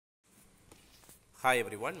Hi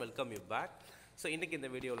everyone, welcome you back. So இன்னைக்கு இந்த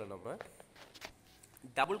வீடியோவில் நம்ம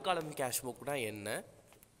டபுள் காலம் கேஷ் புக்னா என்ன,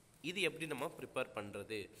 இது எப்படி நம்ம ப்ரிப்பேர்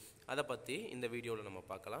பண்ணுறது, அதை பற்றி இந்த வீடியோவில் நம்ம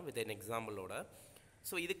பார்க்கலாம் வித் an எக்ஸாம்பிளோட.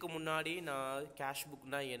 ஸோ இதுக்கு முன்னாடி நான் கேஷ்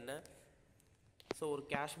புக்னா என்ன, ஸோ ஒரு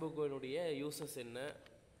கேஷ் புக்கினுடைய யூசஸ் என்ன,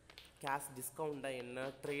 கேஷ் டிஸ்கவுண்ட்டா என்ன,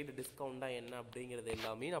 ட்ரேடு டிஸ்கவுண்ட்டா என்ன அப்படிங்கிறது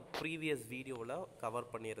எல்லாமே நான் ப்ரீவியஸ் வீடியோவில் கவர்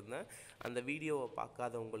பண்ணியிருந்தேன். அந்த வீடியோவை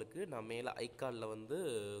பார்க்காதவங்களுக்கு நான் மேலே ஐகானில் வந்து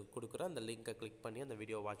கொடுக்குறேன், அந்த லிங்கை கிளிக் பண்ணி அந்த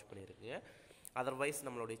வீடியோவை வாட்ச் பண்ணியிருக்கீங்க. அதர்வைஸ்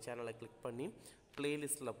நம்மளுடைய சேனலை கிளிக் பண்ணி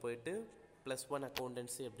ப்ளேலிஸ்ட்டில் போய்ட்டு +1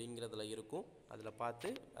 அக்கௌண்டன்சி அப்படிங்கிறதுல இருக்கும், அதில் பார்த்து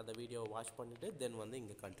அந்த வீடியோவை வாட்ச் பண்ணிவிட்டு தென் வந்து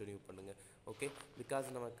இங்கே கண்டினியூ பண்ணுங்கள். ஓகே,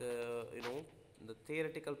 பிகாஸ் நமக்கு இந்த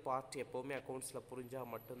தியரட்டிக்கல் பார்ட் எப்போவுமே அக்கௌண்ட்ஸில்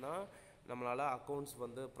புரிஞ்சால் மட்டும்தான் நம்மளால் அக்கௌண்ட்ஸ்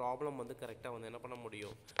வந்து ப்ராப்ளம் வந்து கரெக்டாக வந்து என்ன பண்ண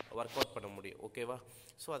முடியும், ஒர்க் அவுட் பண்ண முடியும். ஓகேவா?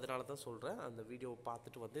 ஸோ அதனால தான் சொல்கிறேன், அந்த வீடியோவை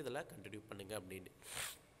பார்த்துட்டு வந்து இதில் கண்டினியூ பண்ணுங்கள் அப்படின்னு.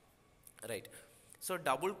 ரைட். ஸோ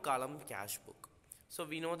டபுள் காலம் cash book. So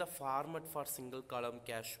we know the format for single column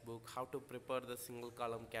cash book, how to prepare the single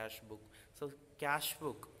column cash book. So cash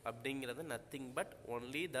book அப்படிங்கிறது nothing but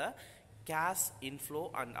only the cash inflow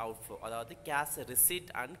and outflow, அதாவது cash receipt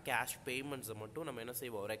and cash payments மட்டும் நம்ம என்ன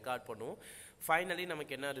செய்வோம், record பண்ணுவோம். Finally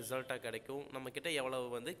நமக்கு என்ன ரிசல்ட்டாக கிடைக்கும், நம்மக்கிட்ட எவ்வளவு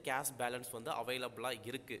வந்து கேஷ் பேலன்ஸ் வந்து அவைலபிளாக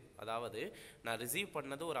இருக்குது, அதாவது நான் ரிசீவ்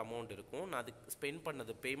பண்ணது ஒரு அமௌண்ட் இருக்கும், நான் அதுக்கு ஸ்பெண்ட்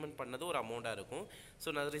பண்ணது பேமெண்ட் பண்ணது ஒரு அமௌண்ட்டாக இருக்கும்.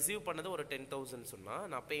 ஸோ நான் ரிசீவ் பண்ணது ஒரு 10,000 சொன்னால்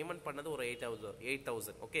நான் பேமெண்ட் பண்ணது ஒரு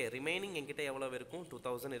 8,000. ஓகே, ரிமைனிங் என்கிட்ட எவ்வளோ இருக்கும்,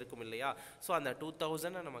 2,000 இருக்கும் இல்லையா? ஸோ அந்த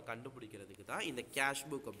 2,000 நம்ம கண்டுபிடிக்கிறதுக்கு தான் இந்த கேஷ்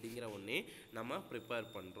புக் அப்படிங்கிற ஒன்றே நம்ம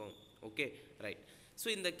ப்ரிப்பேர் பண்ணுறோம். Okay, right. ஸோ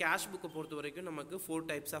இந்த கேஷ் புக்கை பொறுத்த வரைக்கும் நமக்கு 4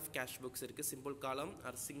 டைப்ஸ் ஆஃப் கேஷ் புக்ஸ் இருக்குது. சிம்பிள் காலம்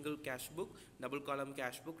R single cash book, double காலம்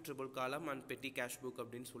கேஷ் புக், ட்ரிபிள் காலம் அண்ட் பெட்டி கேஷ் புக்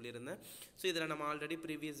அப்படின்னு சொல்லியிருந்தேன். ஸோ இதில் நம்ம ஆல்ரெடி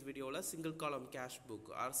ப்ரீவியஸ் வீடியோவில் சிங்கிள் காலம் cash book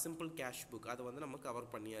R simple cash book அதை வந்து நம்ம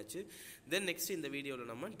கவர் பண்ணியாச்சு. தென் நெக்ஸ்ட் இந்த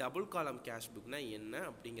வீடியோவில் நம்ம டபுள் காலம் கேஷ் புக்னா என்ன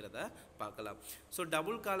அப்படிங்கிறத பார்க்கலாம். ஸோ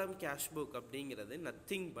டபுள் காலம் கேஷ் புக் அப்படிங்கிறது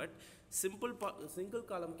நத்திங் பட் சிங்கிள்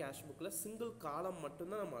காலம் கேஷ் புக்கில் சிங்கிள் காலம்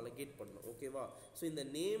மட்டும்தான் நம்ம அலோகேட் பண்ணணும். ஓகேவா? ஸோ இந்த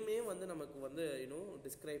நேமே வந்து நமக்கு வந்து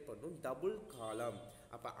டிஸ்கிரைப் பண்ணணும், டபுள் காலம்.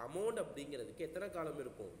 அப்போ அமௌண்ட் அப்படிங்கிறதுக்கு எத்தனை காலம்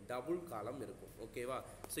இருக்கும், டபுள் காலம் இருக்கும். ஓகேவா?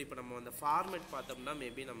 ஸோ இப்போ நம்ம அந்த ஃபார்மேட் பார்த்தோம்னா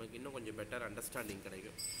மேபி நமக்கு இன்னும் கொஞ்சம் பெட்டர் அண்டர்ஸ்டாண்டிங்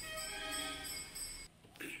கிடைக்கும்.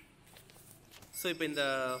 ஸோ இப்போ இந்த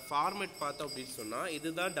ஃபார்மேட் பார்த்தோம் அப்படின்னு சொன்னால்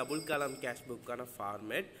இதுதான் டபுள் காலம் கேஷ் புக்கான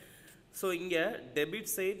ஃபார்மேட். ஸோ இங்கே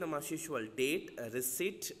டெபிட் சைட் நம்ம as usual date,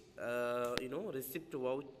 receipt, receipt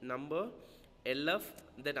number, LF,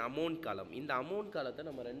 தென் அமௌண்ட் காலம். இந்த அமௌண்ட் காலத்தை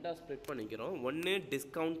நம்ம ரெண்டாக ஸ்ப்ளிட் பண்ணிக்கிறோம். ஒன்று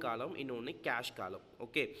டிஸ்கவுண்ட் காலம், இன்னொன்று கேஷ் காலம்.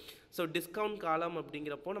 ஓகே, ஸோ டிஸ்கவுண்ட் காலம்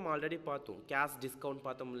அப்படிங்கிறப்போ நம்ம ஆல்ரெடி பார்த்தோம், கேஷ் டிஸ்கவுண்ட்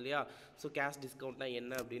பார்த்தோம் இல்லையா? ஸோ கேஷ் டிஸ்கவுண்ட்னா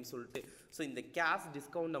என்ன அப்படின்னு சொல்லிட்டு, ஸோ இந்த கேஷ்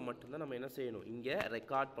டிஸ்கவுண்ட்டை மட்டும்தான் நம்ம என்ன செய்யணும், இங்கே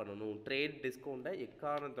ரெக்கார்ட் பண்ணணும். ட்ரேட் டிஸ்கவுண்ட்டை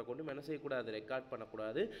எக்காரணத்தை கொண்டு நம்ம என்ன செய்யக்கூடாது, ரெக்கார்ட்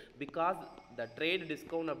பண்ணக்கூடாது. பிகாஸ் த ட்ரேட்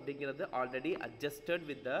டிஸ்கவுண்ட் அப்படிங்கிறது already adjusted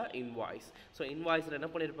with the invoice. So இன்வாய்ஸில்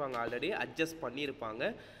என்ன பண்ணியிருப்பாங்க, ஆல்ரெடி அட்ஜஸ்ட்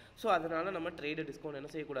பண்ணியிருப்பாங்க. ஸோ அதனால் நம்ம ட்ரேடு டிஸ்கவுண்ட் என்ன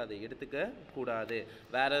செய்யக்கூடாது, எடுத்துக்க கூடாது.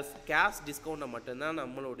 வேறு கேஷ் டிஸ்கவுண்ட்டை மட்டும்தான்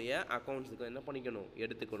நம்மளுடைய அக்கௌண்ட்ஸுக்கு என்ன பண்ணிக்கணும்,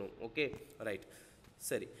 எடுத்துக்கணும். Okay, right.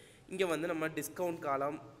 சரி, இங்கே வந்து நம்ம டிஸ்கவுண்ட்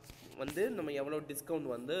காலம் வந்து நம்ம எவ்வளோ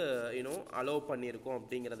டிஸ்கவுண்ட் வந்து அலோவ் பண்ணியிருக்கோம்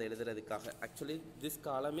அப்படிங்கிறத எழுதுறதுக்காக. ஆக்சுவலி திஸ்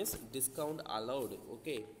காலம் is discount allowed.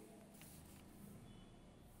 Okay,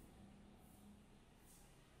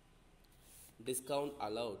 discount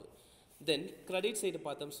allowed. Then credit side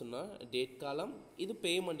பார்த்தோம் சொன்னால் டேட் காலம், இது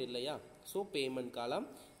பேமெண்ட் இல்லையா? ஸோ பேமெண்ட் காலம்.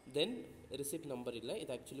 தென் ரிசிப்ட் நம்பர் இல்லை,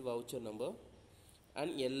 இது actually voucher number.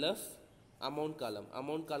 And LF amount காலம்.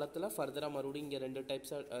 அமௌண்ட் காலத்தில் ஃபர்தராக மறுபடியும் இங்கே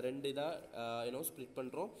ரெண்டு இதாக ஸ்ப்ளிட்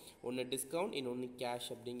பண்ணுறோம். ஒன்று டிஸ்கவுண்ட், இன்னொன்று கேஷ்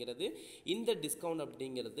அப்படிங்கிறது. இந்த டிஸ்கவுண்ட்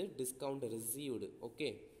அப்படிங்கிறது discount received. Okay,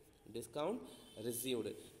 discount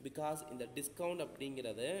received. Because இந்த டிஸ்கவுண்ட்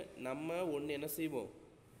அப்படிங்கிறத நம்ம ஒன்று என்ன செய்வோம்,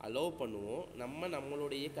 அலோவ் பண்ணுவோம்,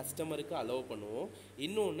 நம்மளுடைய கஸ்டமருக்கு அலோவ் பண்ணுவோம்.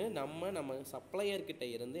 இன்னொன்று நம்ம சப்ளையர்கிட்ட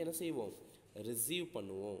இருந்து என்ன செய்வோம், ரிசீவ்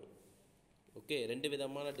பண்ணுவோம். ஓகே, ரெண்டு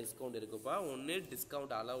விதமான டிஸ்கவுண்ட் இருக்குப்பா. ஒன்று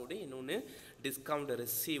டிஸ்கவுண்ட் அலௌடு, இன்னொன்று டிஸ்கவுண்ட்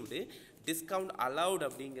ரிசீவ்டு. டிஸ்கவுண்ட் அலௌட்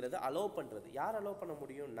அப்படிங்கிறது அலோவ் பண்ணுறது. யார் அலோவ் பண்ண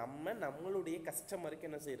முடியும், நம்மளுடைய கஸ்டமருக்கு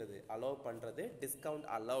என்ன செய்கிறது, அலோவ் பண்ணுறது டிஸ்கவுண்ட்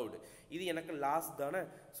அலௌடு. இது எனக்கு லாஸ் தானே.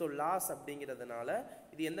 ஸோ லாஸ் அப்படிங்கிறதுனால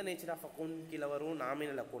இது எந்த நேச்சர் ஆஃப் அக்கௌண்ட் கீழே வரும்,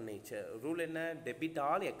 நாமினல் அக்கௌண்ட் நேச்சர். ரூல் என்ன, debit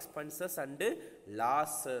all expenses and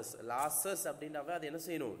losses அப்படின்னாவே அது என்ன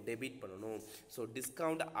செய்யணும், டெபிட் பண்ணணும். ஸோ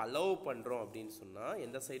டிஸ்கவுண்ட் அலோவ் பண்ணுறோம் அப்படின்னு சொன்னால்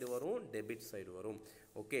எந்த சைடு வரும், டெபிட் சைடு வரும்.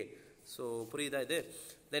 ஓகே, ஸோ புரியுதா இது?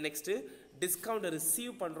 தென் நெக்ஸ்ட்டு டிஸ்கவுண்ட்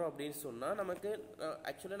ரிசீவ் பண்ணுறோம் அப்படின்னு சொன்னால் நமக்கு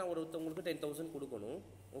ஆக்சுவலாக நான் ஒருத்தவங்களுக்கு 10,000 கொடுக்கணும்.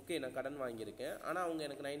 ஓகே, நான் கடன் வாங்கியிருக்கேன், ஆனால் அவங்க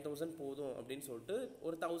எனக்கு 9,000 போதும் அப்படின்னு சொல்லிட்டு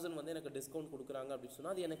ஒரு 1,000 வந்து எனக்கு டிஸ்கவுண்ட் கொடுக்குறாங்க அப்படின்னு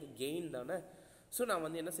சொன்னால் அது எனக்கு கெயின் தானே. ஸோ நான்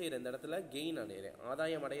வந்து என்ன செய்கிறேன், இந்த இடத்துல கெயின் அடைகிறேன்,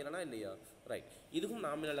 ஆதாயம் அடைகிறேனா இல்லையா? ரைட். இதுவும்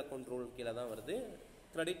நாமினல் அக்கௌண்ட் ரூல் கீழே தான் வருது.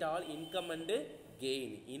 Credit all income and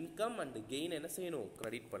gain. Income and gain என்ன செய்யணும்,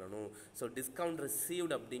 கிரெடிட் பண்ணணும். ஸோ டிஸ்கவுண்ட்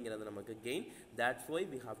ரிசீவ்டு அப்படிங்கிறது நமக்கு gain. That's why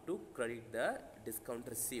we have to credit the discount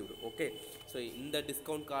received. Okay. So இந்த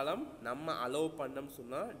டிஸ்கவுண்ட் காலம் நம்ம அலோவ் பண்ணோம்னு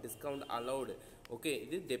சொன்னால் டிஸ்கவுண்ட் அலௌடு. ஓகே,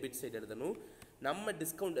 இது டெபிட் சைடு எழுதணும். நம்ம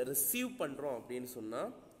டிஸ்கவுண்ட் ரிசீவ் பண்ணுறோம் அப்படின்னு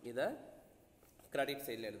சொன்னால் இதை கிரெடிட்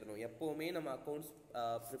சைடில் எழுதணும். எப்போவுமே நம்ம அக்கௌண்ட்ஸ்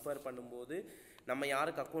ப்ரிப்பேர் பண்ணும்போது நம்ம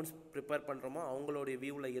யாருக்கு அக்கௌண்ட்ஸ் ப்ரிப்பேர் பண்ணுறோமோ அவங்களுடைய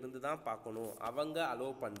வியூவில் இருந்து தான் பார்க்கணும், அவங்க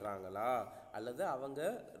அலோவ் பண்ணுறாங்களா அல்லது அவங்க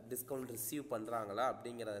டிஸ்கவுண்ட் ரிசீவ் பண்ணுறாங்களா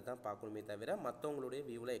அப்படிங்கிறத தான் பார்க்கணுமே தவிர மற்றவங்களுடைய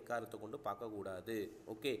வியூவில் எக்காரத்தை கொண்டு பார்க்கக்கூடாது.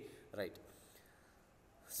 Okay, right.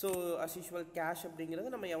 So as usual cash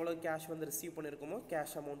அப்படிங்கிறது நம்ம எவ்வளோ கேஷ் வந்து ரிசீவ் பண்ணியிருக்கோமோ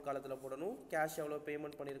கேஷ் அமௌண்ட் காலத்தில் போடணும். கேஷ் எவ்வளோ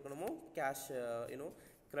பேமெண்ட் பண்ணியிருக்கணுமோ கேஷ்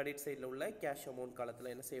கிரெடிட் சைடில் உள்ள கேஷ் அமௌண்ட் காலத்தில்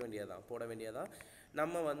என்ன செய்ய வேண்டியதான், போட வேண்டியதான்.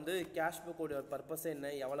 நம்ம வந்து கேஷ் புக்கோட பர்பஸ்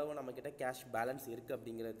என்ன, எவ்வளவு நம்மக்கிட்ட கேஷ் பேலன்ஸ் இருக்குது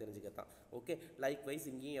அப்படிங்கிறத தெரிஞ்சுக்கத்தான். ஓகே, லைக் வைஸ்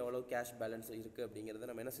இங்கேயும் எவ்வளோ கேஷ் பேலன்ஸ் இருக்குது அப்படிங்கிறத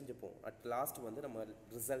நம்ம என்ன செஞ்சுப்போம், அட் லாஸ்ட் வந்து நம்ம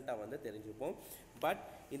ரிசல்ட்டாக வந்து தெரிஞ்சுப்போம். பட்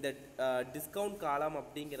இந்த டிஸ்கவுண்ட் காலம்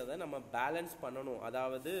அப்படிங்கிறத நம்ம பேலன்ஸ் பண்ணணும்,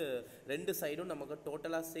 அதாவது ரெண்டு சைடும் நமக்கு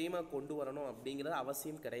டோட்டலாக சேமாக கொண்டு வரணும் அப்படிங்கிறது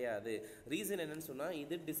அவசியம் கிடையாது. ரீசன் என்னன்னு சொன்னால்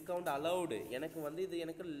இது டிஸ்கவுண்ட் அலௌடு, எனக்கு வந்து இது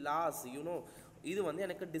எனக்கு லாஸ், இது வந்து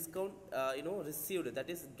எனக்கு discount received, that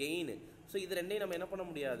is gain. So இது ரெண்டையும் நம்ம என்ன பண்ண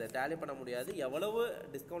முடியாது, டேலி பண்ண முடியாது. எவ்வளவு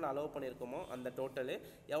டிஸ்கவுண்ட் அலோவ் பண்ணியிருக்கோமோ அந்த டோட்டலு,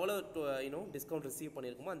 எவ்வளோ டிஸ்கவுண்ட் ரிசீவ்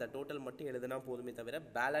பண்ணியிருக்கோமோ அந்த டோட்டல் மட்டும் எழுதுனா போதுமே தவிர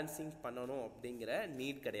பேலன்சிங் பண்ணணும் அப்படிங்கிற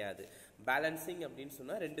நீட் கிடையாது. பேலன்சிங் அப்படின்னு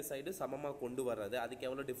சொன்னால் ரெண்டு சைடு சமமாக கொண்டு வர்றது, அதுக்கு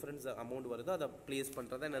எவ்வளோ டிஃப்ரென்ஸ் அமௌண்ட் வருதோ அதை ப்ளேஸ்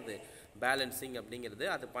பண்ணுறது என்னது பேலன்சிங் அப்படிங்கிறது,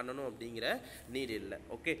 அது பண்ணணும் அப்படிங்கிற நீட் இல்லை.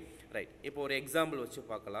 Okay, right. இப்போ ஒரு எக்ஸாம்பிள் வச்சு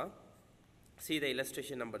பார்க்கலாம். See the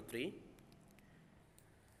illustration number 3.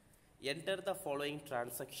 Enter the following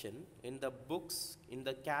transaction in the books, in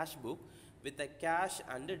the cash book with the cash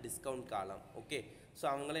and discount column. Okay, so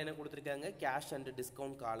அவங்களே என்ன கொடுத்துருக்காங்க, கேஷ் அண்ட்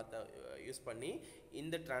டிஸ்கவுண்ட் காலத்தை யூஸ் பண்ணி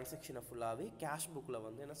இந்த டிரான்சாக்ஷனை ஃபுல்லாகவே கேஷ் புக்கில்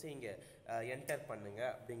வந்து என்ன செய்யுங்க, என்டர் பண்ணுங்க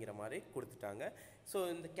அப்படிங்கிற மாதிரி கொடுத்துட்டாங்க. ஸோ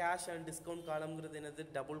இந்த கேஷ் அண்ட் டிஸ்கவுண்ட் காலம்ங்கிறது என்னது,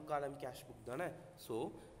 டபுள் காலம் கேஷ் புக் தானே. ஸோ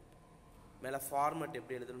மேலே ஃபார்மட்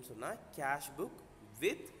எப்படி எழுதணும்னு சொன்னால் cash book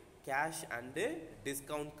with cash and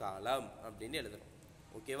discount காலம் அப்படின்னு எழுதணும்.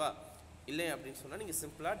 ஓகேவா? இல்லை அப்படின்னு சொன்னால் நீங்கள்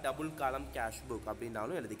சிம்பிளாக டபுள் காலம் கேஷ் புக்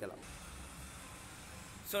அப்படின்னாலும் எழுதிக்கலாம்.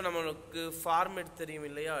 ஸோ நம்மளுக்கு ஃபார்மேட் தெரியும்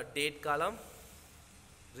இல்லையா, டேட் காலம்,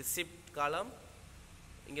 ரிசிப்ட் காலம்,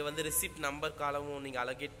 இங்கே வந்து ரிசிப்ட் நம்பர் காலமும் நீங்கள்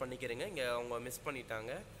அலோகேட் பண்ணிக்கிறீங்க, இங்கே அவங்க மிஸ்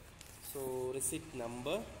பண்ணிட்டாங்க. So receipt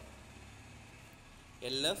number,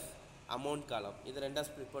 LF, amount காலம், இது ரெண்டாக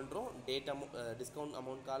ஸ்ப்ளிட் பண்ணுறோம். டேட் டிஸ்கவுண்ட்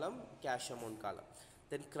அமௌண்ட் காலம், கேஷ் அமௌண்ட் காலம்.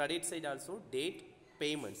 தென் credit side also date,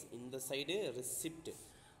 payments, இந்த side receipt.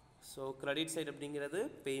 So credit side அப்படிங்கிறது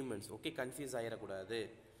பேமெண்ட்ஸ். ஓகே, கன்ஃபியூஸ் ஆகிடக்கூடாது.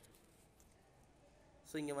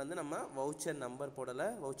 ஸோ இங்கே வந்து நம்ம வவுச்சர் நம்பர் போடலை,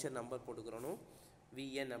 வவுச்சர் நம்பர் போட்டுக்கிறணும்,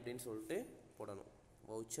 விஎன் அப்படின்னு சொல்லிட்டு போடணும்.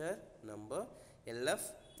 வவுச்சர் நம்பர், எல்எஃப்,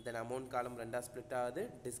 தென் அமௌண்ட் காலம் ரெண்டாக ஸ்ப்ளிட் ஆகுது,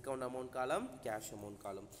 டிஸ்கவுண்ட் அமௌண்ட் காலம், கேஷ் அமௌண்ட்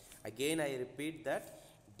காலம். Again I repeat that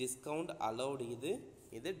discount allowed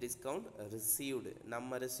இது டிஸ்கவுண்ட் ரிசீவ்டு.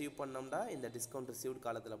 நம்ம ரிசீவ் பண்ணோம்னா இந்த டிஸ்கவுண்ட் ரிசீவ்டு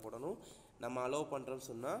காலத்தில் போடணும், நம்ம அலோவ் பண்ணுறோம்னு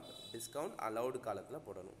சொன்னால் டிஸ்கவுண்ட் அலௌடு காலத்தில்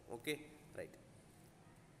போடணும். Okay, right.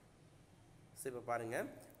 ஸோ இப்போ பாருங்கள்,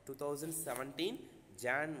 2017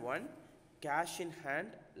 Jan 1 cash in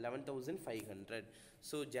hand 11,500.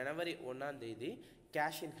 So ஜனவரி 1ஆம் தேதி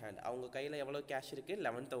கேஷ் இன் ஹேண்ட், அவங்க கையில் எவ்வளோ கேஷ் இருக்குது,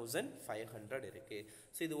 11,500 இருக்குது.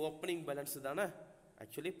 ஸோ இது ஓப்பனிங் பேலன்ஸ் தானே.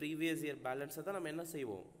 ஆக்சுவலி ப்ரீவியஸ் இயர் பேலன்ஸை தான் நம்ம என்ன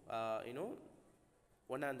செய்வோம்,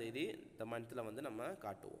 1ஆம் தேதி இந்த மந்தில் வந்து நம்ம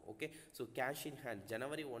காட்டுவோம். Okay, so cash in hand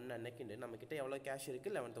ஜனவரி 1 அன்னைக்கு நம்மக்கிட்ட எவ்வளோ கேஷ்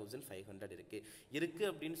இருக்குது, 11,500 இருக்குது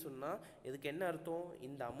அப்படின்னு சொன்னால் இதுக்கு என்ன அர்த்தம்,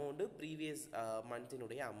 இந்த அமௌண்ட்டு ப்ரீவியஸ்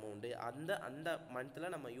மந்தினுடைய அமௌண்ட்டு, அந்த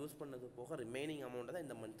மந்தில் நம்ம யூஸ் பண்ணது போக ரிமைனிங் அமௌண்ட்டை தான்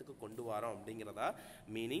இந்த மந்த்துக்கு கொண்டு வரோம் அப்படிங்கிறதா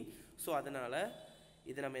மீனிங். ஸோ அதனால்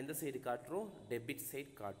இதை நம்ம எந்த சைடு காட்டுறோம், டெபிட்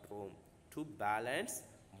சைடு காட்டுறோம். To balance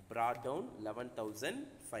brought down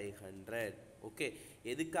 11,500. Okay,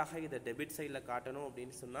 எதுக்காக இதை டெபிட் சைடில் காட்டணும்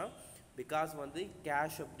அப்படின்னு சொன்னால், பிகாஸ் வந்து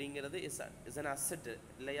கேஷ் அப்படிங்கிறது இஸ் அன் அசெட்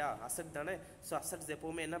இல்லையா, அசெட் தானே. ஸோ அசெட்ஸ்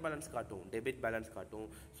எப்போவுமே என்ன பேலன்ஸ் காட்டும், டெபிட் பேலன்ஸ் காட்டும்.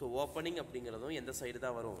 ஸோ ஓப்பனிங் அப்படிங்கிறதும் எந்த சைடு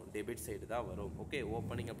தான் வரும், டெபிட் சைடு தான் வரும். ஓகே,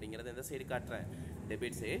 ஓப்பனிங் அப்படிங்கிறது எந்த சைடு காட்டுறேன்,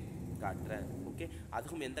 டெபிட் சைடு காட்டுறேன். ஓகே,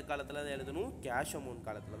 அதுவும் எந்த காலத்தில் தான் எழுதணும், கேஷ் அமௌண்ட்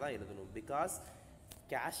காலத்தில் தான் எழுதணும். பிகாஸ்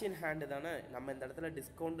கேஷ் இன் ஹேண்டு தானே. நம்ம இந்த இடத்துல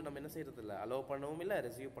டிஸ்கவுண்ட் நம்ம என்ன செய்கிறது இல்லை, அலோவ் பண்ணவும் இல்லை,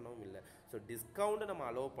 ரிசீவ் பண்ணவும் இல்லை. ஸோ டிஸ்கவுண்ட்டு நம்ம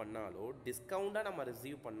அலோவ் பண்ணாலோ, டிஸ்கவுண்ட்டாக நம்ம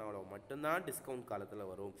ரிசீவ் பண்ணாலோ மட்டும்தான் டிஸ்கவுண்ட் காலத்தில்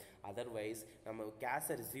வரும். அதர்வைஸ் நம்ம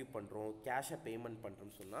கேஷை ரிசீவ் பண்ணுறோம், கேஷை பேமெண்ட்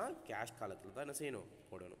பண்ணுறோம்னு சொன்னால் கேஷ் காலத்தில் தான் என்ன செய்யணும்,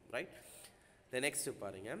 போடணும். ரைட். த நெக்ஸ்ட்டு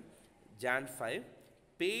பாருங்கள், Jan 5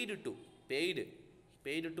 பெய்டு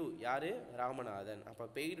பெய்டு டு யார்? ராமநாதன். அப்போ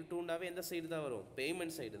பெய்டு டூண்டாவே எந்த சைடு தான் வரும்?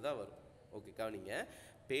 பேமெண்ட் சைடு தான் வரும். ஓகே, கவனிங்க.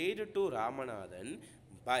 Paid to Ramanathan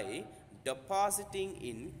by depositing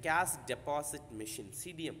in cash deposit machine,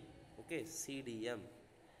 CTM. Okay, CTM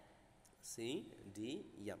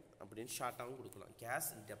அப்படின்னு ஷார்ட்டாகவும் கொடுக்கலாம், கேஷ்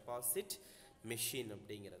டெபாசிட் மிஷின்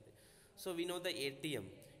அப்படிங்கிறது. So we know the ATM.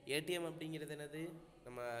 ATM அப்படிங்கிறது என்னது?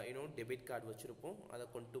 நம்ம டெபிட் கார்டு வச்சுருப்போம், அதை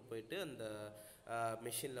கொண்டு போயிட்டு அந்த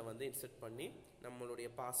மிஷினில் வந்து இன்சர்ட் பண்ணி நம்மளுடைய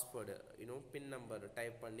பாஸ்வேர்டு பின் நம்பர்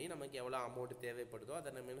டைப் பண்ணி நமக்கு எவ்வளோ அமௌண்ட் தேவைப்படுதோ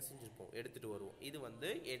அதை நம்ம என்ன செஞ்சுருப்போம், எடுத்துகிட்டு வருவோம். இது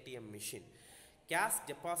வந்து ATM machine. Cash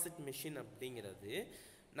deposit machine அப்படிங்கிறது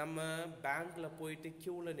நம்ம பேங்க்கில் போயிட்டு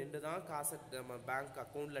க்யூவில் நின்று தான் காசை நம்ம பேங்க்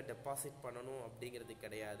அக்கௌண்ட்டில் டெபாசிட் பண்ணணும் அப்படிங்கிறது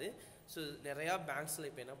கிடையாது. ஸோ நிறையா பேங்க்ஸில்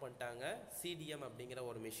இப்போ என்ன பண்ணிட்டாங்க, சிடிஎம் அப்படிங்கிற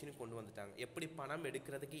ஒரு மிஷின் கொண்டு வந்துட்டாங்க. எப்படி பணம்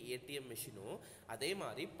எடுக்கிறதுக்கு ஏடிஎம் மிஷினும் அதே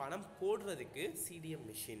மாதிரி பணம் போடுறதுக்கு சிடிஎம்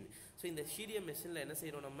மிஷின். ஸோ இந்த சிடிஎம் மிஷினில் என்ன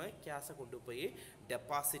செய்கிறோம், நம்ம கேஷை கொண்டு போய்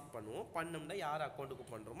டெபாசிட் பண்ணுவோம். பண்ணோம்னா யார்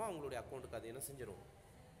அக்கௌண்ட்டுக்கு பண்ணுறோமோ அவங்களுடைய அக்கௌண்ட்டுக்கு அது என்ன செஞ்சிடும்,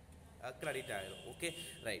 கிரெடிட் ஆகிடும். Okay,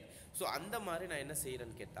 right. ஸோ அந்த மாதிரி நான் என்ன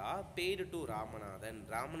செய்கிறேன்னு கேட்டால், பெய்டு டு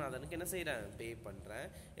ராமநாதனுக்கு என்ன செய்கிறேன், பே பண்ணுறேன்.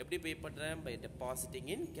 எப்படி பே பண்ணுறேன்? By depositing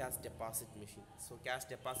in cash deposit machine. So cash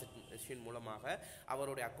deposit machine மூலமாக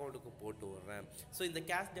அவருடைய அக்கௌண்ட்டுக்கு போட்டு விட்றேன். ஸோ இந்த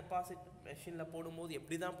கேஷ் டெபாசிட் மிஷினில் போடும்போது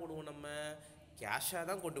எப்படி தான் போடுவோம், நம்ம கேஷாக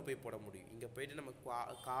தான் கொண்டு போய் போட முடியும். இங்கே போய்ட்டு நம்ம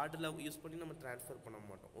கார்டில் யூஸ் பண்ணி நம்ம ட்ரான்ஸ்ஃபர் பண்ண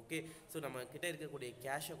மாட்டோம். ஓகே, ஸோ நம்ம கிட்டே இருக்கக்கூடிய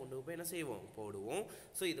கேஷை கொண்டு போய் என்ன செய்வோம், போடுவோம்.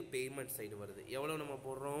 ஸோ இது பேமெண்ட் சைடு வருது. எவ்வளோ நம்ம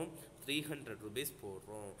போடுறோம், 300 rupees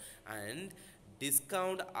போடுறோம். And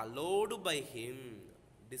discount allowed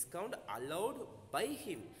by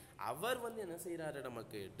him. அவர் வந்து என்ன செய்கிறாரு,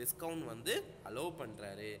 நமக்கு டிஸ்கவுண்ட் வந்து அலோவ்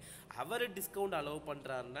பண்ணுறாரு. அவர் டிஸ்கவுண்ட் அலோவ்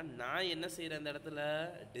பண்ணுறாருன்னா நான் என்ன செய்கிறேன், இந்த இடத்துல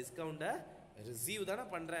டிஸ்கவுண்ட்டை ரிசீவ் தானே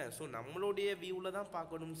பண்ணுறேன். ஸோ நம்மளுடைய வியூவில் தான்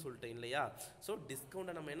பார்க்கணும்னு சொல்லிட்டேன் இல்லையா. ஸோ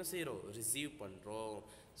டிஸ்கவுண்ட்டை நம்ம என்ன செய்கிறோம், ரிசீவ் பண்ணுறோம்.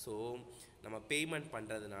 ஸோ நம்ம பேமெண்ட்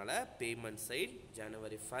பண்ணுறதுனால payment side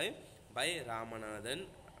January 5 by Ramanathan.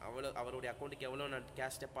 அவருடைய அக்கௌண்ட்டுக்கு எவ்வளோ நான்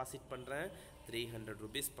கேஷ் டெபாசிட் பண்ணுறேன், 300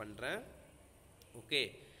 rupees பண்ணுறேன். ஓகே,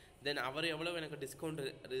 தென் அவர் எவ்வளோ எனக்கு டிஸ்கவுண்ட்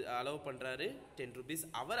அலோவ் பண்ணுறாரு, 10 rupees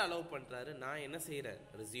அவர் அலோவ் பண்ணுறாரு. நான் என்ன செய்கிறேன்,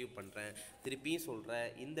 ரிசீவ் பண்ணுறேன். திருப்பியும் சொல்கிறேன்,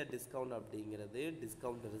 இந்த டிஸ்கவுண்ட் அப்படிங்கிறது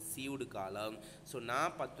டிஸ்கவுண்ட் ரிசீவ்டு காலம். ஸோ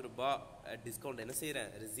நான் 10 ரூபா டிஸ்கவுண்ட் என்ன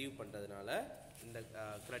செய்கிறேன், ரிசீவ் பண்ணுறதுனால இந்த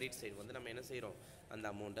கிரெடிட் சைடு வந்து நம்ம என்ன செய்கிறோம், அந்த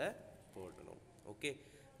அமௌண்ட்டை போடணும். ஓகே,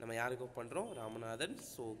 நம்ம யாருக்கு பண்ணுறோம், ராமநாதன்.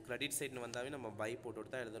 ஸோ கிரெடிட் சைடுன்னு வந்தாவே நம்ம பை போட்டு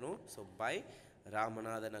தான் எழுதணும். So by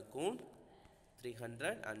Ramanathan account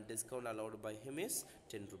 300 and discount allowed by him is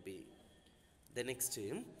 10 rupees. The next,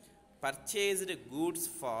 purchased goods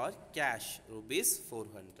for cash rupees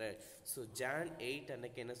 400. So Jan 8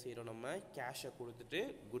 அன்னைக்கு என்ன செய்கிறோம், நம்ம கேஷை கொடுத்துட்டு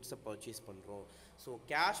குட்ஸை பர்ச்சேஸ் பண்ணுறோம். ஸோ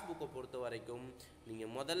கேஷ் புக்கை பொறுத்த வரைக்கும்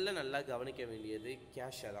நீங்கள் முதல்ல நல்லா கவனிக்க வேண்டியது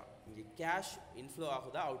கேஷை தான். இங்கே கேஷ் இன்ஃப்ளோ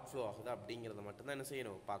ஆகுதா அவுட்ஃப்ளோ ஆகுதா அப்படிங்கிறத மட்டும்தான் என்ன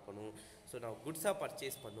செய்யணும், பார்க்கணும். ஸோ நான் குட்ஸாக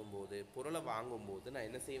பர்ச்சேஸ் பண்ணும்போது, பொருளை வாங்கும்போது நான்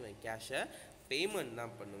என்ன செய்வேன், கேஷை பேமெண்ட்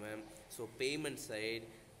தான் பண்ணுவேன். So payment side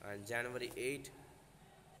January 8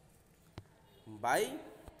 by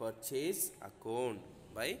purchase account,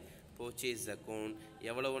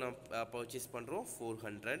 எவ்வளவு நான் பர்ச்சேஸ் பண்ணுறோம்,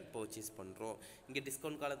 400 பர்ச்சேஸ் பண்ணுறோம். இங்கே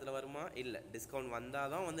டிஸ்கவுண்ட் காலத்தில் வருமா, இல்லை. டிஸ்கவுண்ட்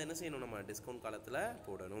வந்தால் தான் வந்து என்ன செய்யணும், நம்ம டிஸ்கவுண்ட் காலத்தில்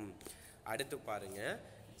போடணும். அடுத்து பாருங்கள்,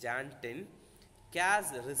 Jan 10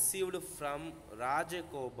 cash received from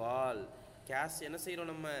Rajagopal. Cash என்ன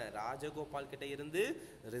செய்கிறோம், நம்ம ராஜகோபால் கிட்ட இருந்து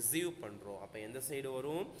ரிசீவ் பண்ணுறோம். அப்போ எந்த சைடு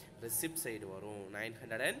வரும், ரிசிப்ட் சைடு வரும்.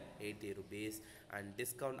 980 rupees. அண்ட்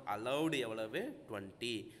டிஸ்கவுண்ட் அலௌடு எவ்வளவு,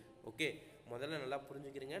 20. ஓகே, முதல்ல நல்லா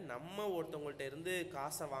புரிஞ்சுக்கிறீங்க. நம்ம ஒருத்தவங்கள்ட்ட இருந்து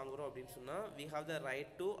காசை வாங்குகிறோம் அப்படின்னு சொன்னால் we have the right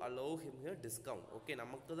to allow him a discount. Okay,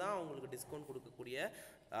 நமக்கு தான் அவங்களுக்கு டிஸ்கவுண்ட் கொடுக்கக்கூடிய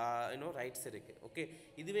ரைட்ஸ் இருக்குது. ஓகே,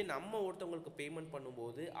 இதுவே நம்ம ஒருத்தவங்களுக்கு பேமெண்ட்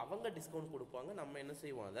பண்ணும்போது அவங்க டிஸ்கவுண்ட் கொடுப்பாங்க, நம்ம என்ன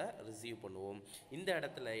செய்வோம், அதை ரிசீவ் பண்ணுவோம். இந்த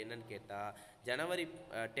இடத்துல என்னன்னு கேட்டால் January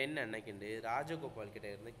 10 அன்னைக்கு ராஜகோபால்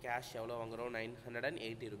கிட்டே இருந்து கேஷ் எவ்வளோ வாங்குகிறோம்,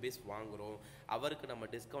 980 rupees வாங்குகிறோம். அவருக்கு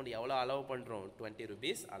நம்ம டிஸ்கவுண்ட் எவ்வளோ அலோவ் பண்ணுறோம், 20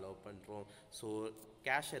 rupees அலோவ் பண்ணுறோம். ஸோ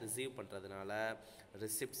கேஷை ரிசீவ் பண்ணுறதுனால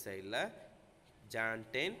ரிசிப்ட் சைடில் Jan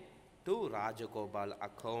 10 to Rajagopal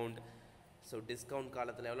account. So discount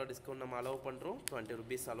காலத்தில் எவ்வளோ டிஸ்கவுண்ட் நம்ம அலோவ் பண்ணுறோம், 20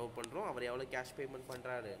 rupees அலோவ் பண்ணுறோம். அவர் எவ்வளோ கேஷ் பேமெண்ட்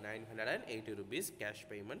பண்ணுறாரு, 980 rupees கேஷ்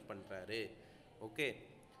பேமெண்ட் பண்ணுறாரு. ஓகே,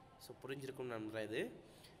 ஸோ புரிஞ்சிருக்கும்னு நம்புகிறேன் இது.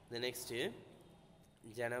 த next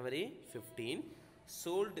January 15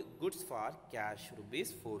 sold goods for cash rupees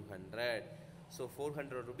 400. So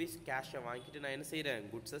 400 rupees கேஷை வாங்கிட்டு நான் என்ன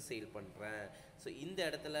செய்கிறேன், குட்ஸை சேல் பண்ணுறேன். ஸோ இந்த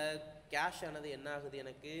இடத்துல கேஷ் ஆனது என்ன ஆகுது,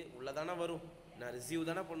 எனக்கு உள்ளே தானே வரும், நான்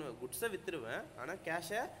ரிசீவ் தானே பண்ணுவேன். குட்ஸை விற்றுருவேன், ஆனால்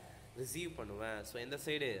கேஷை ரிசீவ் பண்ணுவேன். ஸோ எந்த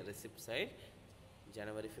side, receipt side.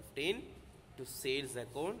 January 15 to sales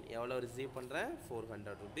account எவ்வளோ ரிசீவ் பண்ணுறேன்,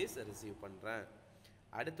 400 rupees ரிசீவ் பண்ணுறேன்.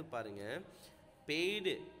 அடுத்து பாருங்கள்,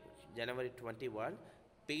 paid January 21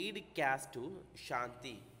 paid cash to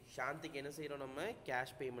சாந்தி. சாந்திக்கு என்ன செய்கிறோம், நம்ம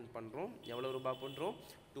கேஷ் பேமெண்ட் பண்ணுறோம். எவ்வளோ ரூபா பண்ணுறோம்,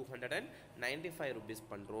 295 ருபீஸ்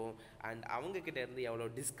பண்ணுறோம். அண்ட் அவங்கக்கிட்ட இருந்து எவ்வளோ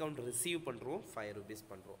டிஸ்கவுண்ட் ரிசீவ் பண்ணுறோம், 5 ருபீஸ்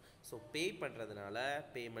பண்ணுறோம். ஸோ பே பண்ணுறதுனால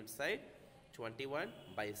payment side 21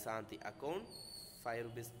 by Shanti account 5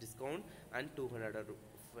 rupees discount and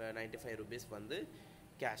 295 rupees வந்து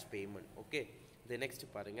கேஷ் பேமெண்ட். ஓகே, இது நெக்ஸ்ட்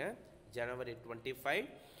பாருங்கள். ஜனவரி 25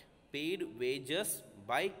 paid wages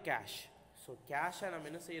by cash. So கேஷாக நம்ம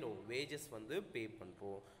என்ன செய்கிறோம், வேஜஸ் வந்து பே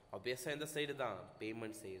பண்ணுறோம். ஆப்வியஸாக இந்த சைடு தான்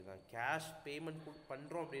பேமெண்ட் சைடு தான். கேஷ் பேமெண்ட்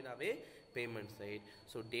பண்ணுறோம் அப்படின்னாவே பேமெண்ட் சைடு.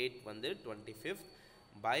 ஸோ டேட் வந்து 25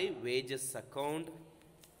 by wages account.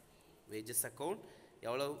 Wages account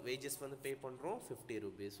எவ்வளோ வேஜஸ் வந்து பே பண்ணுறோம், 50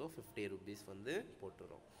 ருபீஸ். ஸோ 50 ருபீஸ் வந்து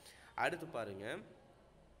போட்டுறோம். அடுத்து பாருங்கள்,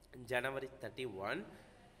 ஜனவரி 31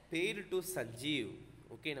 பெய்டு டு சஞ்சீவ்.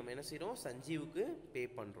 ஓகே, நம்ம என்ன செய்கிறோம், சஞ்சீவுக்கு பே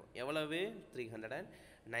பண்ணுறோம். எவ்வளவு,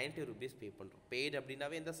 390 ருபீஸ் பே பண்ணுறோம். பெய்டு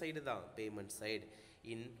அப்படின்னாவே இந்த சைடு தான் payment side.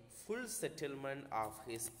 In full settlement of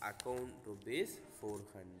his account rupees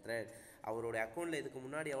 400. அவருடைய அக்கௌண்ட்டில் இதுக்கு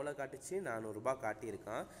முன்னாடி எவ்வளோ காட்டுச்சு, 400 ரூபாய்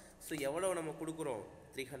காட்டியிருக்கான். ஸோ எவ்வளோ நம்ம கொடுக்குறோம்,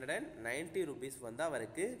 390 ருபீஸ் வந்து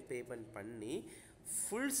அவருக்கு பேமெண்ட் பண்ணி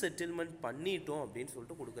ஃபுல் செட்டில்மெண்ட் பண்ணிட்டோம் அப்படின்னு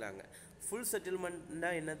சொல்லிட்டு கொடுக்குறாங்க. ஃபுல்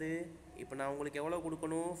செட்டில்மெண்ட்னா என்னது, இப்போ நான் உங்களுக்கு எவ்வளோ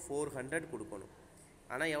கொடுக்கணும், 400 கொடுக்கணும்.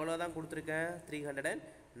 ஆனால் எவ்வளோ தான் கொடுத்துருக்கேன்,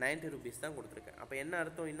 390 ருபீஸ் தான் கொடுத்துருக்கேன். அப்போ என்ன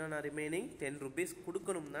அர்த்தம், இன்னும் நான் ரிமைனிங் 10 ருபீஸ்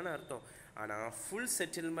கொடுக்கணும் தானே அர்த்தம். ஆனால் ஃபுல்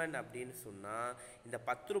செட்டில்மெண்ட் அப்படின்னு சொன்னால் இந்த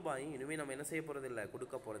 10 ரூபாயும் இனிமேல் நம்ம என்ன செய்ய போகிறதில்ல,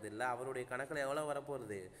 கொடுக்க போகிறதில்ல. அவருடைய கணக்கில் எவ்வளோ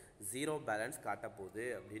வரப்போகிறது, 0 பேலன்ஸ் காட்ட போகுது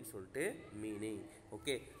அப்படின்னு சொல்லிட்டு மீனிங்.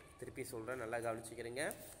 ஓகே, திருப்பி சொல்கிறேன், நல்லா கவனிச்சுக்கிறீங்க.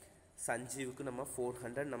 சஞ்சீவுக்கு நம்ம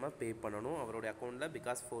 400 நம்ம பே பண்ணணும் அவருடைய அக்கௌண்ட்டில்.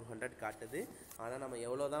 பிகாஸ் 400 காட்டுது. ஆனால் நம்ம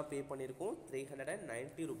எவ்வளோ தான் பே பண்ணியிருக்கோம்,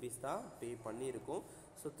 390 ருபீஸ் தான் பே பண்ணியிருக்கோம்.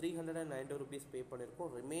 ஸோ 390 ருபீஸ் பே பண்ணியிருக்கோம்.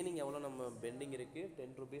 ரிமைனிங் எவ்வளோ நம்ம பெண்டிங் இருக்குது,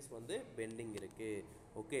 10 ருபீஸ் வந்து பெண்டிங் இருக்குது.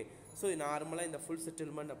 ஓகே, ஸோ நார்மலாக இந்த ஃபுல்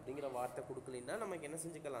செட்டில்மெண்ட் அப்படிங்கிற வார்த்தை கொடுக்கலைன்னா நமக்கு என்ன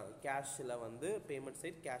செஞ்சுக்கலாம், கேஷில் வந்து பேமெண்ட்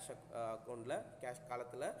சைட் கேஷ் அக்கௌண்ட்டில் கேஷ்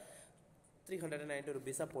காலத்தில் 390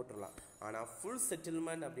 ருபீஸாக போட்டுடலாம். ஆனால் ஃபுல்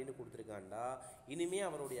செட்டில்மெண்ட் அப்படின்னு கொடுத்துருக்காண்டா இனிமேல்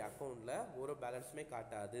அவருடைய அக்கௌண்ட்டில் ஒரு பேலன்ஸுமே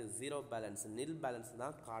காட்டாது, 0 பேலன்ஸ், நில் பேலன்ஸ்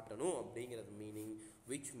தான் காட்டணும் அப்படிங்கிறது மீனிங்.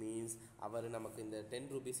 விச் மீன்ஸ் அவர் நமக்கு இந்த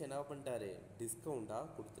 10 ருபீஸ் என்ன பண்ணிட்டாரு,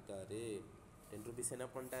 டிஸ்கவுண்ட்டாக கொடுத்துட்டாரு. 10 ருபீஸ் என்ன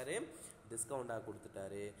பண்ணிட்டாரு, டிஸ்கவுண்ட்டாக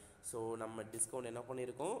கொடுத்துட்டாரு. ஸோ நம்ம டிஸ்கவுண்ட் என்ன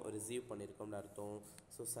பண்ணியிருக்கோம், ரிசீவ் பண்ணியிருக்கோம்னு அர்த்தம்.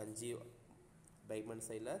 ஸோ சஞ்சீவ் பேமெண்ட்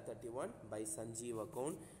சைடில் 31 பை சஞ்சீவ்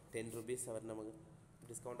அக்கௌண்ட் 10 ருபீஸ் அவர் நமக்கு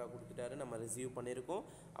டிஸ்கவுண்ட்டாக கொடுத்துட்டாரு, நம்ம ரிசீவ் பண்ணியிருக்கோம்.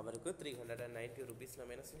 அவருக்கு 390 ருபீஸ்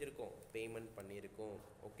நம்ம என்ன செஞ்சுருக்கோம், பேமெண்ட் பண்ணியிருக்கோம்.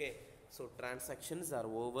 Okay, so transactions are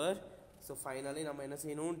over. So finally நம்ம என்ன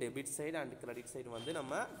செய்யணும், debit side and credit side வந்து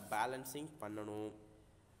நம்ம பேலன்சிங் பண்ணணும்.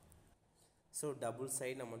 ஸோ டபுள்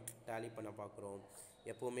சைடு நம்ம டேலி பண்ண பார்க்குறோம்.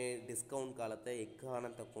 எப்போவுமே டிஸ்கவுண்ட் காலத்தை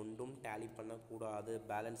எக்காரணத்தை கொண்டும் டேலி பண்ணக்கூடாது,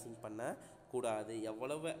 பேலன்சிங் பண்ணக்கூடாது.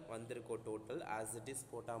 எவ்வளவு வந்திருக்கோ டோட்டல் ஆஸ் இட் இஸ்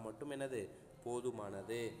போட்டால் மட்டும் என்னது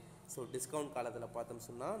போதுமானது. ஸோ டிஸ்கவுண்ட் காலத்தில் பார்த்தோம்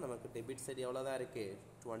சொன்னால் நமக்கு டெபிட் சைடு எவ்வளோ தான் இருக்குது,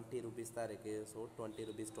 20 ருபீஸ் தான் இருக்குது. ஸோ 20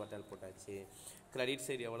 ருபீஸ் டோட்டல் போட்டாச்சு. கிரெடிட்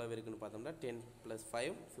சைடு எவ்வளோ இருக்குதுன்னு பார்த்தோம்னா 10 +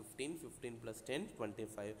 5 15, 15 + 10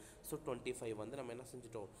 25. ஸோ 25 வந்து நம்ம என்ன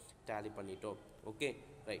செஞ்சிட்டோம், டேலி பண்ணிட்டோம். Okay,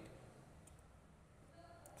 right.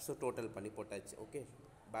 ஸோ டோட்டல் பண்ணி போட்டாச்சு. ஓகே,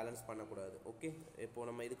 பேலன்ஸ் பண்ணக்கூடாது. ஓகே, இப்போது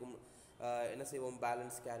நம்ம இதுக்கு என்ன செய்வோம்,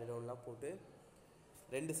 பேலன்ஸ் கேரிடவுன்லாம் போட்டு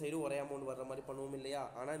 2 சைடும் ஒரே அமௌண்ட் வர்ற மாதிரி பண்ணுவோம் இல்லையா.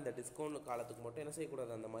 ஆனால் இந்த டிஸ்கவுண்ட் காலத்துக்கு மட்டும் என்ன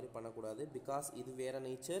செய்யக்கூடாது, அந்த மாதிரி பண்ணக்கூடாது. பிகாஸ் இது வேறு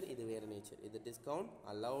நேச்சர், இது வேறு நேச்சர். இது டிஸ்கவுண்ட்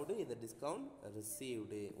அலவுடு, இது டிஸ்கவுண்ட்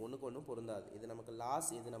ரிசீவ்டு. ஒன்றுக்கு ஒன்றும் பொருந்தாது. இது நமக்கு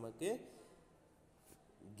லாஸ், இது நமக்கு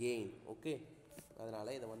கெயின். ஓகே,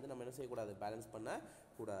 அதனால் இதை வந்து நம்ம என்ன செய்யக்கூடாது, பேலன்ஸ்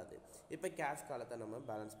பண்ணக்கூடாது. இப்போ கேஷ் காலத்தை நம்ம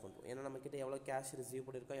பேலன்ஸ் பண்ணுறோம். ஏன்னா நம்மக்கிட்ட எவ்வளோ கேஷ் ரிசீவ்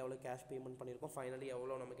பண்ணியிருக்கோம், எவ்வளோ கேஷ் பேமெண்ட் பண்ணியிருக்கோம், ஃபைனலி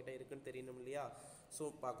எவ்வளோ நம்மக்கிட்ட இருக்குன்னு தெரியணும் இல்லையா. ஸோ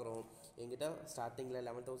பார்க்குறோம், எங்கிட்ட ஸ்டார்டிங்கில்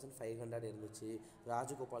 11,500 இருந்துச்சு.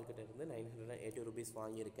 ராஜகோபால் கிட்ட இருந்து 980 ருபீஸ்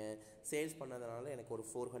வாங்கியிருக்கேன். சேல்ஸ் பண்ணதுனால எனக்கு ஒரு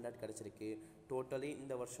 400 கிடச்சிருக்கு. டோட்டலி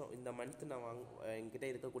இந்த வருஷம் இந்த மந்த் நான் என்கிட்ட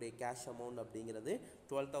இருக்கக்கூடிய கேஷ் அமௌண்ட் அப்படிங்கிறது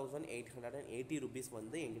 12,880 ருபீஸ்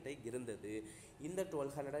வந்து என்கிட்ட இருந்தது. இந்த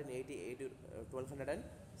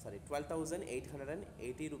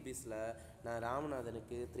 12,880 ருபீஸில் நான்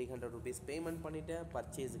ராமநாதனுக்கு 300 ருபீஸ் பேமெண்ட் பண்ணிவிட்டேன்.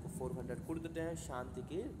 பர்ச்சேஸுக்கு 400 கொடுத்துட்டேன்.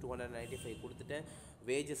 சாந்திக்கு 295 கொடுத்துட்டேன்.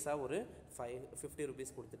 வேஜஸாக ஒரு 50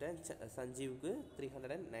 ருபீஸ் கொடுத்துட்டேன். சஞ்சீவுக்கு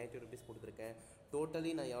 390 ருபீஸ் கொடுத்துருக்கேன்.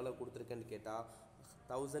 டோட்டலி நான் எவ்வளோ கொடுத்துருக்கேன்னு கேட்டால்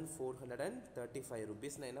 1,435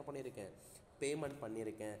 ருபீஸ் நான் என்ன பண்ணியிருக்கேன், பேமெண்ட்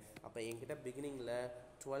பண்ணியிருக்கேன். அப்போ என்கிட்ட பிகினிங்கில்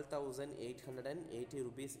 12,880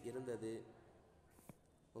 ருபீஸ் இருந்தது.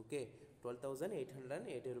 ஓகே,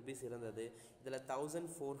 12,880 ருபீஸ் இருந்தது. இதில்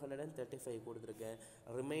 1,435 கொடுத்துருக்கேன்.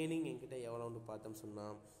 ரிமைனிங் என்கிட்ட எவ்வளோன்னு பார்த்தோம்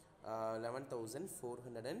சொன்னால்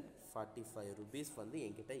 11,445 ருபீஸ் வந்து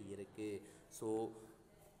என்கிட்ட இருக்குது. ஸோ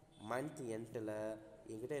மந்த் எண்டில்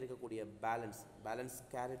என்கிட்ட இருக்கக்கூடிய பேலன்ஸ்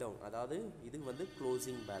கேரி டவுன், அதாவது இது வந்து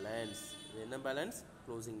க்ளோசிங் பேலன்ஸ். இது என்ன பேலன்ஸ்?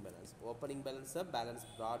 Closing balance. ஓப்பனிங் பேலன்ஸை பேலன்ஸ்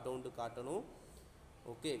ப்ராட் டவுன் காட்டணும்.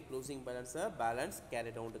 ஓகே, க்ளோசிங் பேலன்ஸை பேலன்ஸ்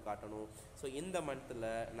கேரி டவுன் காட்டணும். ஸோ இந்த மந்தில்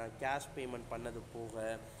நான் கேஷ் பேமெண்ட் பண்ணது போக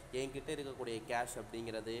என்கிட்ட இருக்கக்கூடிய கேஷ்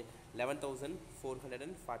அப்படிங்கிறது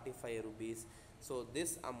 11,445 rupees. So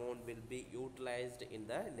this amount will be utilised in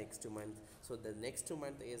the next month. So the next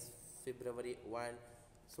month is February 1.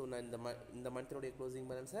 So நான் இந்த மந்தினுடைய க்ளோசிங்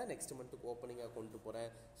பேலன்ஸை நெக்ஸ்ட் மந்த்துக்கு ஓப்பனிங்காக கொண்டு போகிறேன்.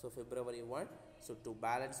 So February 1. So to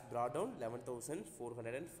balance broad down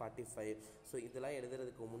 11,445. So இதெல்லாம்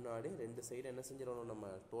எழுதுறதுக்கு முன்னாடி ரெண்டு சைடு என்ன செஞ்சிடணும், நம்ம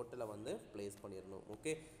டோட்டலை வந்து ப்ளேஸ் பண்ணிடணும்.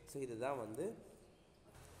 ஓகே, ஸோ இதுதான் வந்து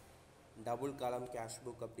டபுள் காலம் கேஷ்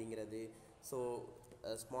புக் அப்படிங்கிறது. ஸோ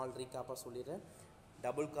ஸ்மால் ரீகாப்பாக சொல்லிடுறேன்.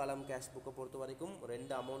 டபுள் காலம் கேஷ் புக்கை பொறுத்த வரைக்கும்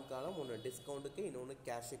ரெண்டு அமௌண்ட் காலம், ஒன்று டிஸ்கவுண்ட்டுக்கு, இன்னொன்று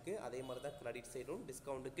கேஷுக்கு. அதே மாதிரி தான் கிரெடிட் சைடும்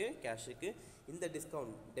டிஸ்கவுண்ட்டுக்கு கேஷுக்கு. இந்த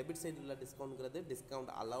டிஸ்கவுண்ட் டெபிட் சைடு உள்ள டிஸ்கவுண்ட்ங்கிறது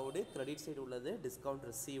டிஸ்கவுண்ட் அலௌடு, கிரெடிட் சைடு உள்ளது டிஸ்கவுண்ட்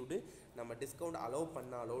ரிசீவ்டு. நம்ம டிஸ்கவுண்ட் அலோவ்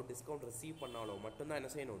பண்ணாலோ டிஸ்கவுண்ட் ரிசீவ் பண்ணாலோ மட்டும்தான்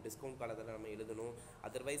என்ன செய்யணும், டிஸ்கவுண்ட் காலத்தில் நம்ம எழுதணும்.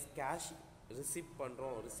 அதர்வைஸ் கேஷ் ரிசீவ்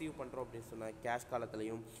பண்ணுறோம் அப்படின்னு சொன்னால் கேஷ்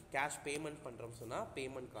காலத்துலையும், கேஷ் பேமெண்ட் பண்ணுறோம்னு சொன்னால்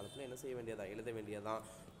பேமெண்ட் காலத்தில் என்ன செய்ய வேண்டியதான், எழுத வேண்டியதான்.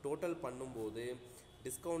 டோட்டல் பண்ணும்போது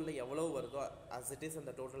டிஸ்கவுண்ட்டில் எவ்வளோ வருதோ அஸ் இட் இஸ்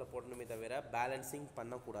அந்த டோட்டலை போடணுமே தவிர பேலன்சிங்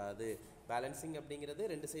பண்ணக்கூடாது. பேலன்சிங் அப்படிங்கிறது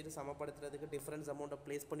ரெண்டு சைடு சமப்படுத்துறதுக்கு டிஃப்ரென்ஸ் அமௌண்ட்டை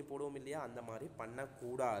ப்ளேஸ் பண்ணி போடுவோம் இல்லையா, அந்த மாதிரி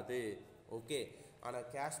பண்ணக்கூடாது. ஓகே, ஆனால்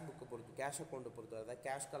கேஷ் அக்கௌண்ட்டை பொறுத்த வரை,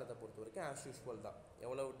 கேஷ் காலத்தை பொறுத்த வரைக்கும் ஆஸ் யூஷுவல் தான்.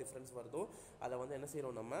 எவ்வளோ டிஃப்ரென்ஸ் வருதோ அதை வந்து என்ன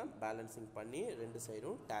செய்யணும், நம்ம பேலன்சிங் பண்ணி ரெண்டு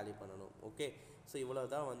சைடும் டேலி பண்ணணும். ஓகே, ஸோ இவ்வளோ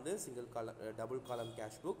தான் வந்து டபுள் காலம்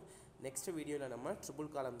கேஷ் புக். நெக்ஸ்ட் வீடியோவில் நம்ம ட்ரிபிள்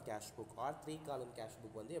காலம் கேஷ் புக் ஆர் 3 காலம் கேஷ்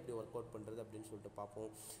புக் வந்து எப்படி ஒர்க் அவுட் பண்ணுறது அப்படின்னு சொல்லிட்டு பார்ப்போம்.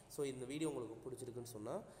 ஸோ இந்த வீடியோ உங்களுக்கு பிடிச்சிருக்குன்னு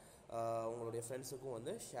சொன்னால் உங்களுடைய ஃப்ரெண்ட்ஸுக்கும்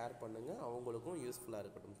வந்து ஷேர் பண்ணுங்கள், அவங்களுக்கும் யூஸ்ஃபுல்லாக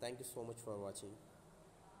இருக்கட்டும். தேங்க்யூ ஸோ மச் ஃபார் வாட்சிங்.